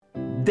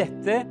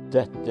Dette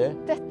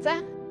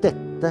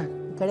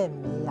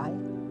glemmer jeg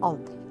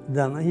aldri.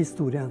 Denne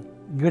historien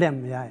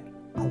glemmer jeg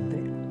aldri.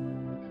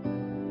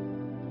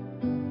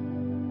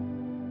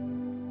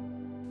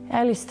 Jeg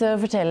har lyst til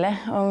å fortelle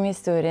om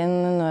historien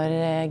når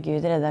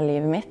Gud reddet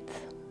livet mitt.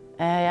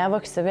 Jeg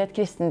vokste opp i et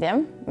kristent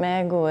hjem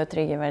med gode,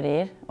 trygge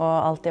verdier, og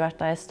alltid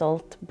vært ei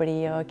stolt,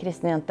 blid og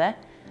kristen jente.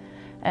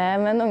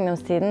 Men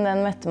ungdomstiden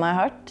den møtte meg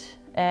hardt.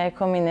 Jeg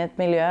kom inn i et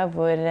miljø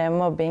hvor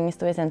mobbing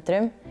sto i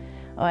sentrum,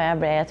 og jeg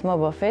ble et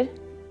mobbeoffer.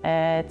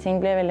 Ting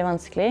ble veldig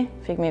vanskelig,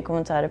 fikk mye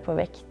kommentarer på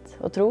vekt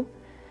og tro.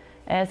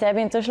 Så jeg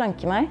begynte å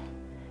slanke meg,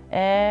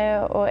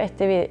 og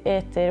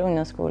etter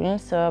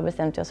ungdomsskolen så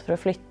bestemte vi oss for å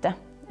flytte,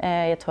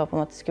 i et håp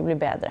om at det skulle bli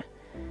bedre.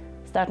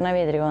 I starten av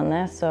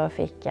videregående så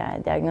fikk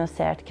jeg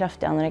diagnosert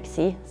kraftig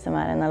anoreksi, som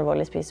en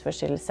alvorlig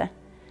spiseforstyrrelse.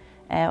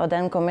 Og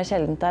den kommer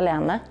sjelden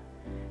alene.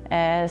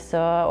 Så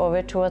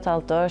over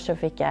 2,5 år så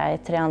fikk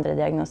jeg 3 andre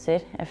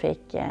diagnoser. Jeg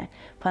fikk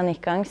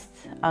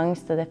panikkangst,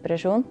 angst og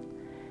depresjon.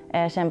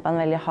 Jeg kjempet en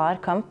veldig hard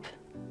kamp,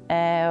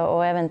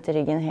 og jeg vendte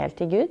ryggen helt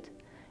til Gud.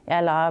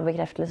 Jeg la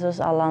bekreftelse hos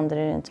alle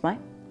andre rundt meg.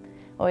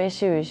 Og i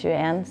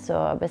 2021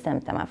 så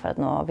bestemte jeg meg for at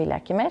nå vil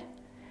jeg ikke mer.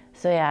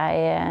 Så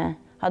jeg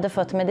hadde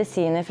fått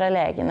medisiner fra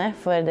legene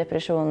for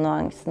depresjonen og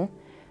angsten.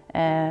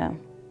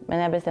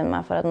 Men jeg bestemte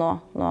meg for at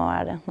nå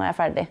er jeg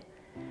ferdig.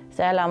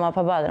 Så jeg la meg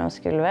på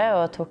baderomsgulvet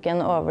og tok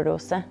en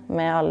overdose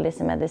med alle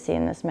disse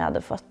medisinene som jeg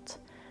hadde fått.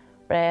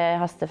 Ble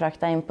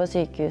hastefraktet inn på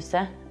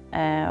sykehuset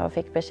og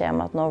fikk beskjed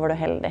om at nå var du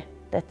heldig.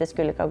 Dette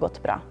skulle ikke ha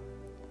gått bra.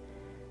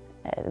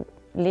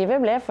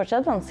 Livet ble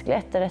fortsatt vanskelig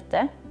etter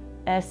dette,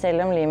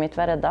 selv om livet mitt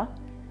var reddet.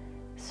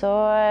 Så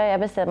jeg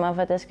bestemte meg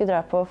for at jeg skulle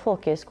dra på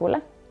folkehøyskole.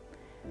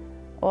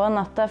 Og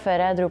natta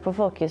før jeg dro på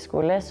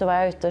folkehøyskole så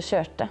var jeg ute og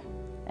kjørte.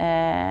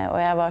 Og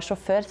jeg var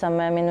sjåfør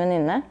sammen med min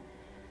venninne.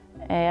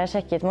 Jeg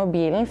sjekket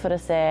mobilen for å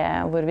se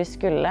hvor vi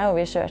skulle,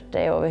 og vi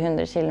kjørte i over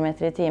 100 km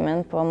i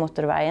timen på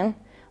motorveien.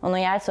 Og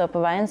når jeg så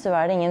på veien så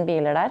var det ingen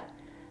biler der.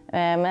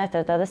 Men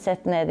etter at jeg hadde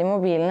sett ned i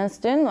mobilen en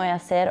stund, og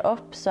jeg ser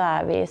opp, så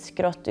er vi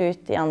skrått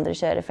ut i andre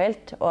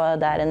kjørefelt, og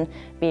det er en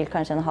bil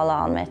kanskje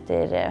 1,5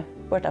 meter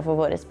bortenfor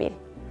våres bil.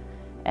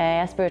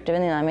 Jeg spurte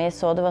venninna mi,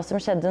 så du hva som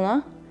skjedde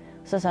nå?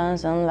 Så sa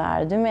hun sånn, hva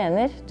er det du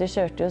mener? Du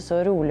kjørte jo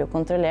så rolig og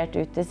kontrollert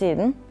ut til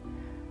siden.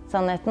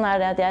 Sannheten er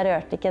det at jeg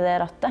rørte ikke det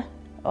rattet.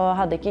 Og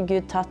hadde ikke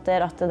Gud tatt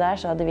det rattet der,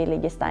 så hadde vi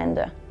ligget stein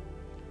død.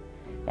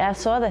 Jeg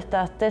så dette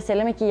at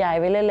selv om ikke jeg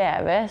ville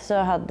leve, så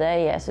hadde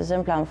Jesus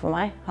en plan for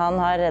meg. Han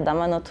har reddet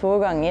meg nå 2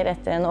 ganger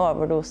etter en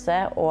overdose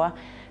og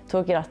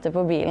tok rattet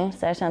på bilen.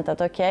 Så jeg kjente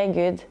at ok,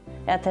 Gud,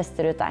 jeg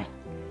tester ut deg.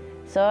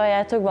 Så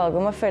jeg tok valget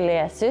om å følge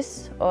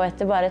Jesus, og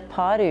etter bare et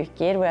par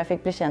uker hvor jeg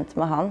fikk bli kjent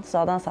med han, så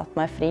hadde han satt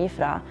meg fri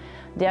fra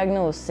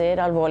diagnoser,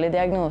 alvorlige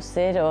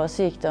diagnoser og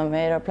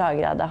sykdommer og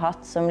plager jeg hadde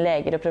hatt, som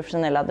leger og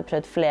profesjonelle hadde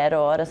prøvd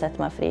flere år å sette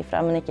meg fri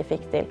fra, men ikke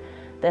fikk til.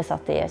 Det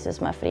satte Jesus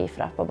meg fri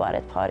fra på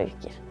bare et par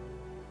uker.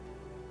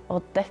 Og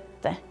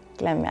dette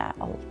glemmer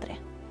jeg aldri.